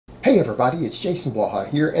Hey everybody, it's Jason Blaha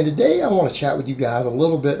here, and today I want to chat with you guys a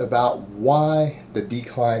little bit about why the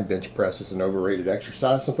decline bench press is an overrated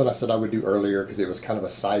exercise, something I said I would do earlier because it was kind of a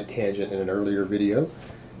side tangent in an earlier video.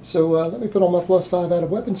 So let me put on my +5 out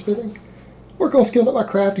of weaponsmithing, work on skilling up my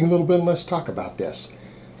crafting a little bit, and let's talk about this.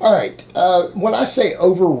 Alright, when I say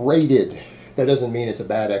overrated, that doesn't mean it's a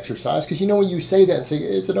bad exercise, because you know when you say that and say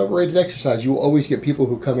it's an overrated exercise, you will always get people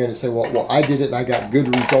who come in and say, well I did it and I got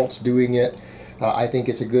good results doing it. I think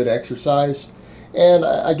it's a good exercise, and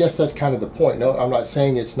I guess that's kind of the point. No, I'm not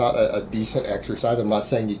saying it's not a decent exercise. I'm not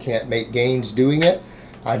saying you can't make gains doing it.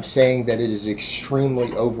 I'm saying that it is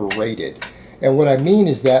extremely overrated. And what I mean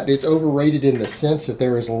is that it's overrated in the sense that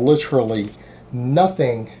there is literally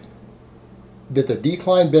nothing that the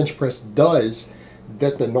decline bench press does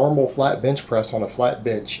that the normal flat bench press on a flat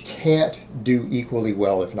bench can't do equally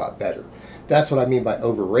well, if not better. That's what I mean by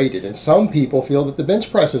overrated. And some people feel that the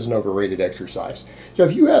bench press is an overrated exercise. So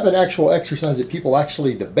if you have an actual exercise that people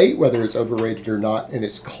actually debate whether it's overrated or not, and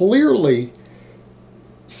it's clearly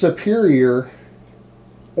superior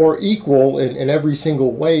or equal in every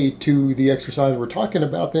single way to the exercise we're talking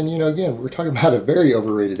about, then, you know, again, we're talking about a very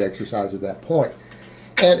overrated exercise at that point.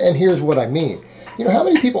 And here's what I mean. You know, how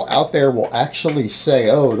many people out there will actually say,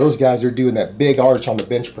 oh, those guys are doing that big arch on the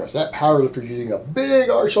bench press. That powerlifter's using a big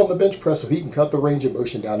arch on the bench press so he can cut the range of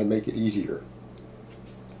motion down and make it easier.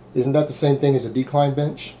 Isn't that the same thing as a decline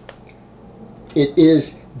bench? It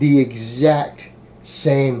is the exact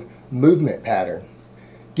same movement pattern.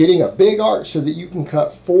 Getting a big arch so that you can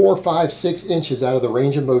cut 4, 5, 6 inches out of the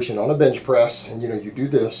range of motion on a bench press, and you know, you do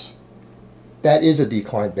this, that is a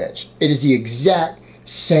decline bench. It is the exact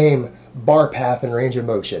same bar path and range of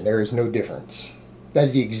motion. There is no difference. That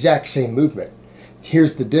is the exact same movement.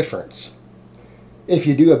 Here's the difference. If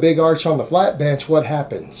you do a big arch on the flat bench, what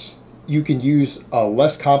happens? You can use a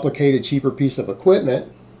less complicated, cheaper piece of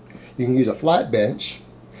equipment. You can use a flat bench,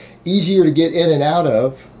 easier to get in and out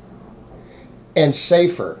of, and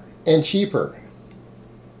safer and cheaper.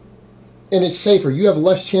 And it's safer. You have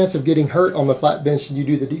less chance of getting hurt on the flat bench than you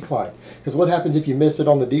do the decline. Because what happens if you miss it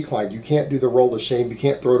on the decline? You can't do the roll of shame. You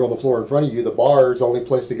can't throw it on the floor in front of you. The bar's only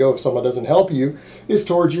place to go if someone doesn't help you is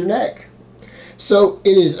towards your neck. So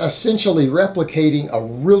it is essentially replicating a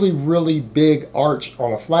really, really big arch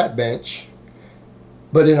on a flat bench,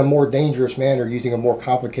 but in a more dangerous manner using a more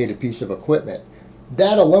complicated piece of equipment.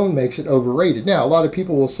 That alone makes it overrated. Now, a lot of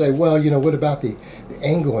people will say, well, you know, what about the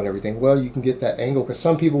angle and everything? Well, you can get that angle because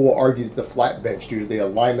some people will argue that the flat bench, due to the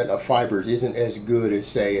alignment of fibers, isn't as good as,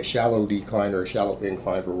 say, a shallow decline or a shallow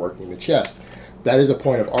incline for working the chest. That is a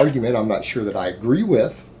point of argument I'm not sure that I agree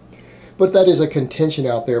with, but that is a contention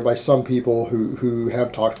out there by some people who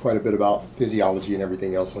have talked quite a bit about physiology and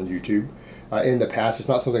everything else on YouTube. In the past, it's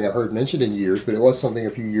not something I've heard mentioned in years, but it was something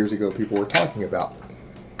a few years ago people were talking about.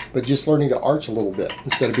 But just learning to arch a little bit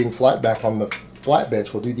instead of being flat back on the flat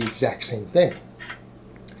bench will do the exact same thing.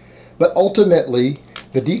 But ultimately,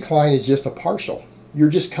 the decline is just a partial. You're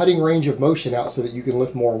just cutting range of motion out so that you can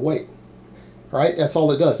lift more weight. Right? That's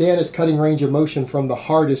all it does. And it's cutting range of motion from the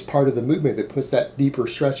hardest part of the movement that puts that deeper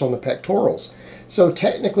stretch on the pectorals. So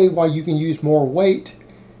technically, while you can use more weight,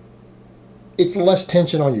 it's less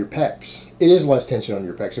tension on your pecs. It is less tension on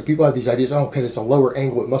your pecs. So people have these ideas, oh, because it's a lower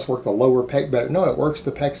angle, it must work the lower pec better. No, it works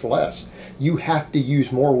the pecs less. You have to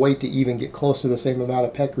use more weight to even get close to the same amount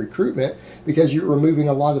of pec recruitment because you're removing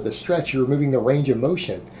a lot of the stretch. You're removing the range of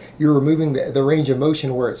motion. You're removing the range of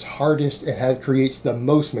motion where it's hardest and creates the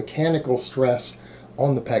most mechanical stress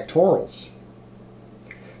on the pectorals.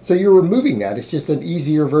 So you're removing that. It's just an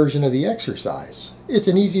easier version of the exercise. It's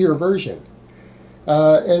an easier version.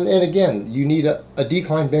 And again, you need a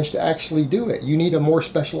decline bench to actually do it. You need a more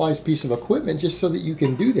specialized piece of equipment just so that you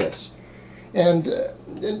can do this. And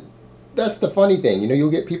that's the funny thing. You know,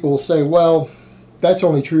 you'll get people who say, well, that's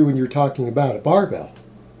only true when you're talking about a barbell.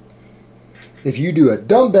 If you do a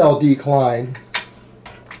dumbbell decline,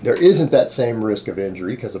 there isn't that same risk of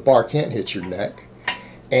injury because the bar can't hit your neck.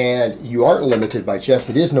 And you aren't limited by chest.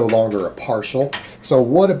 It is no longer a partial. So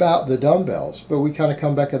what about the dumbbells? But we kind of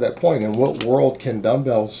come back at that point. In what world can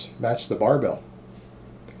dumbbells match the barbell?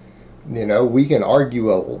 You know, we can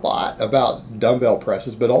argue a lot about dumbbell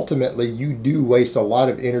presses, but ultimately you do waste a lot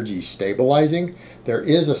of energy stabilizing. There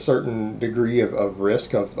is a certain degree of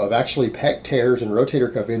risk of actually pec tears, and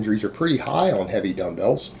rotator cuff injuries are pretty high on heavy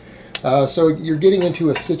dumbbells. So you're getting into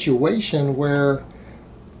a situation where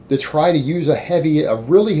to try to use a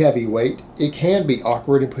really heavy weight, it can be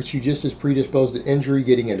awkward and puts you just as predisposed to injury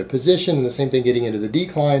getting into position, and the same thing getting into the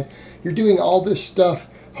decline. You're doing all this stuff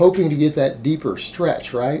hoping to get that deeper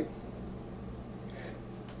stretch, right?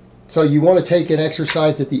 So you want to take an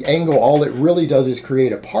exercise at the angle, all it really does is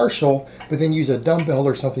create a partial, but then use a dumbbell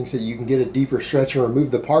or something so that you can get a deeper stretch and remove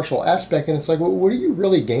the partial aspect. And it's like, well, what are you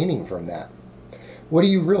really gaining from that? What are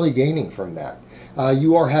you really gaining from that?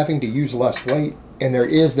 You are having to use less weight, and there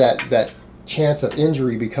is that chance of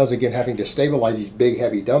injury because, again, having to stabilize these big,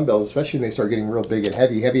 heavy dumbbells, especially when they start getting real big and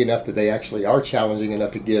heavy enough that they actually are challenging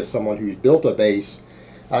enough to give someone who's built a base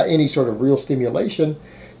any sort of real stimulation.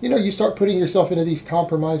 You know, you start putting yourself into these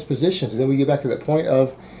compromised positions, and then we get back to that point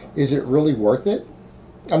of, is it really worth it?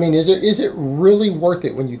 I mean, is it really worth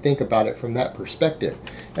it when you think about it from that perspective?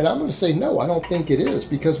 And I'm going to say no, I don't think it is,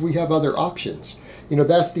 because we have other options. You know,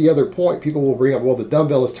 that's the other point. People will bring up, well, the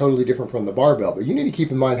dumbbell is totally different from the barbell, but you need to keep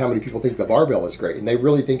in mind how many people think the barbell is great, and they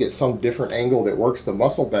really think it's some different angle that works the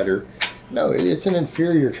muscle better. No, it's an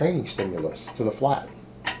inferior training stimulus to the flat.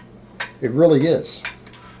 It really is.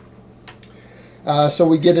 So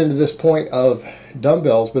we get into this point of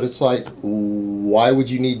dumbbells, but it's like, why would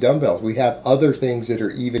you need dumbbells? We have other things that are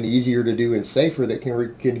even easier to do and safer that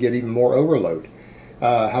can get even more overload.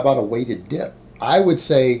 How about a weighted dip? I would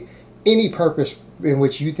say any purpose in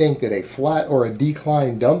which you think that a flat or a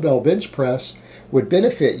decline dumbbell bench press would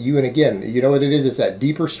benefit you, and again, you know what it is? It's that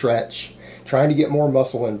deeper stretch, trying to get more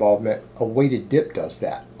muscle involvement. A weighted dip does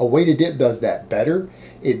that. A weighted dip does that better.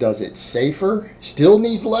 It does it safer. Still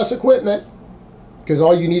needs less equipment, because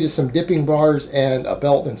all you need is some dipping bars and a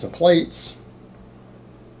belt and some plates.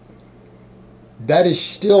 That is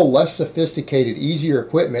still less sophisticated, easier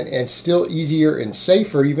equipment, and still easier and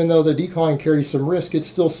safer. Even though the decline carries some risk, it's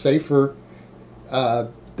still safer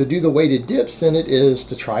to do the weighted dips than it is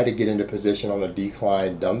to try to get into position on a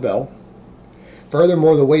decline dumbbell.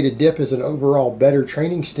 Furthermore, the weighted dip is an overall better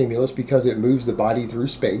training stimulus because it moves the body through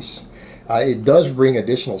space. It does bring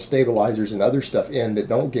additional stabilizers and other stuff in that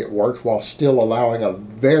don't get worked while still allowing a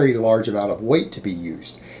very large amount of weight to be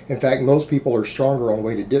used. In fact, most people are stronger on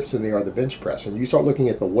weighted dips than they are the bench press. When you start looking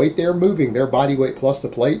at the weight they're moving, their body weight plus the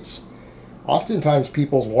plates, oftentimes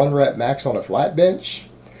people's 1 rep max on a flat bench,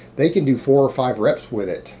 they can do 4 or 5 reps with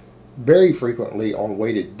it. Very frequently on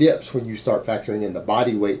weighted dips, when you start factoring in the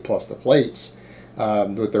body weight plus the plates,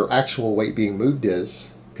 what their actual weight being moved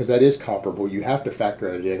is, because that is comparable. You have to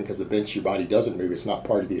factor it in because the bench your body doesn't move. It's not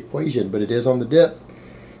part of the equation, but it is on the dip.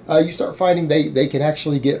 You start finding they can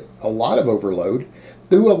actually get a lot of overload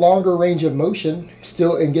through a longer range of motion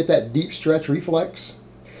still and get that deep stretch reflex.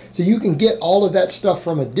 So you can get all of that stuff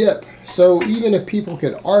from a dip. So even if people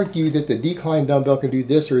could argue that the decline dumbbell can do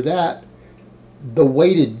this or that, the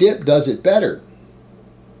weighted dip does it better.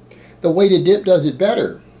 The weighted dip does it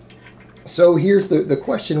better. So here's the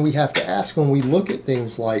question we have to ask when we look at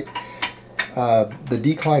things like the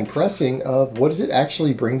decline pressing of, what does it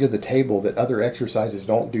actually bring to the table that other exercises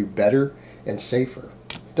don't do better and safer?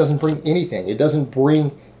 It doesn't bring anything. It doesn't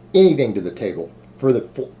bring anything to the table. For the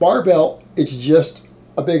barbell, it's just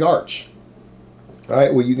a big arch. All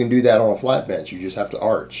right, well, you can do that on a flat bench. You just have to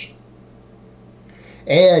arch.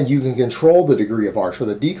 And you can control the degree of arch. For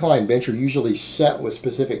the decline bench, are usually set with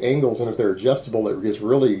specific angles, and if they're adjustable, it gets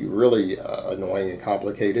really, really annoying and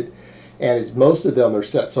complicated. And most of them are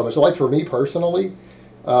set so much. So like for me personally,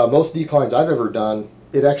 most declines I've ever done,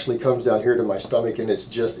 it actually comes down here to my stomach, and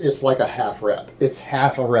it's like a half rep. It's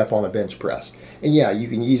half a rep on a bench press. And yeah, you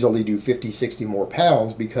can easily do 50, 60 more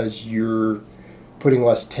pounds because you're putting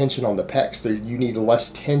less tension on the pecs. You need less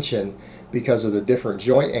tension because of the different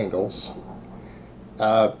joint angles.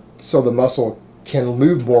 So the muscle can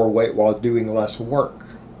move more weight while doing less work.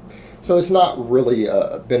 So it's not really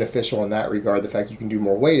beneficial in that regard, the fact you can do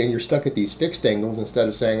more weight, and you're stuck at these fixed angles instead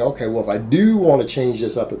of saying, okay, well, if I do want to change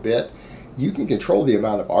this up a bit, you can control the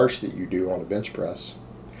amount of arch that you do on a bench press.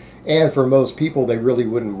 And for most people, they really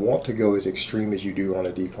wouldn't want to go as extreme as you do on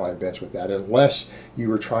a decline bench with that, unless you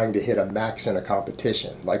were trying to hit a max in a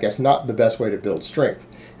competition. Like, that's not the best way to build strength.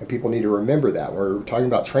 And people need to remember that. When we're talking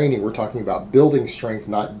about training, we're talking about building strength,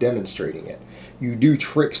 not demonstrating it. You do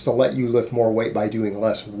tricks to let you lift more weight by doing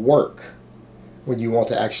less work when you want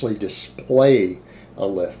to actually display a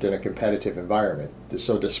lift in a competitive environment.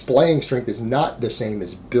 So displaying strength is not the same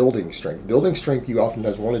as building strength. Building strength, you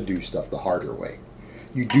oftentimes want to do stuff the harder way.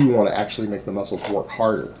 You do want to actually make the muscles work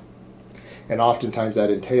harder. And oftentimes that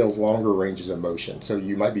entails longer ranges of motion. So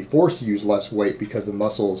you might be forced to use less weight because the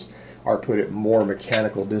muscles are put at more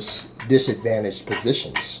mechanical disadvantaged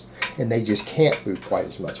positions. And they just can't move quite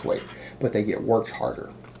as much weight, but they get worked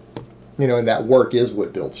harder. You know, and that work is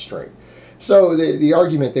what builds strength. So the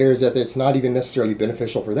argument there is that it's not even necessarily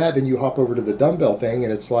beneficial for that. Then you hop over to the dumbbell thing,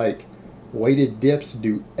 and it's like, weighted dips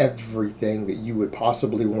do everything that you would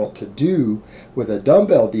possibly want to do with a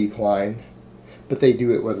dumbbell decline, but they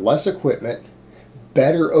do it with less equipment,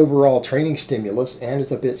 better overall training stimulus, and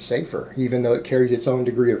it's a bit safer. Even though it carries its own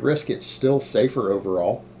degree of risk, it's still safer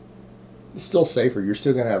overall. It's still safer. You're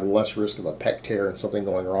still going to have less risk of a pec tear and something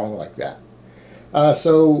going wrong like that.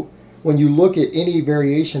 So when you look at any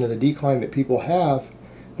variation of the decline that people have,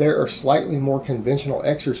 there are slightly more conventional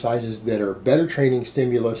exercises that are better training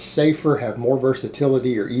stimulus, safer, have more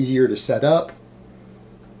versatility, are easier to set up,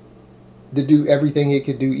 to do everything it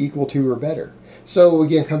could do equal to or better. So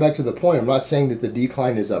again, come back to the point. I'm not saying that the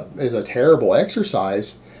decline is a terrible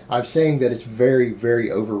exercise. I'm saying that it's very,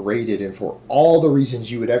 very overrated, and for all the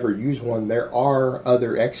reasons you would ever use one, there are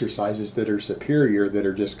other exercises that are superior, that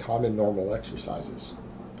are just common normal exercises.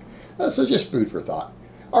 So just food for thought.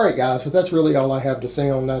 All right, guys, well, that's really all I have to say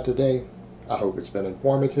on that today. I hope it's been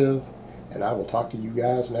informative, and I will talk to you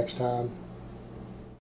guys next time.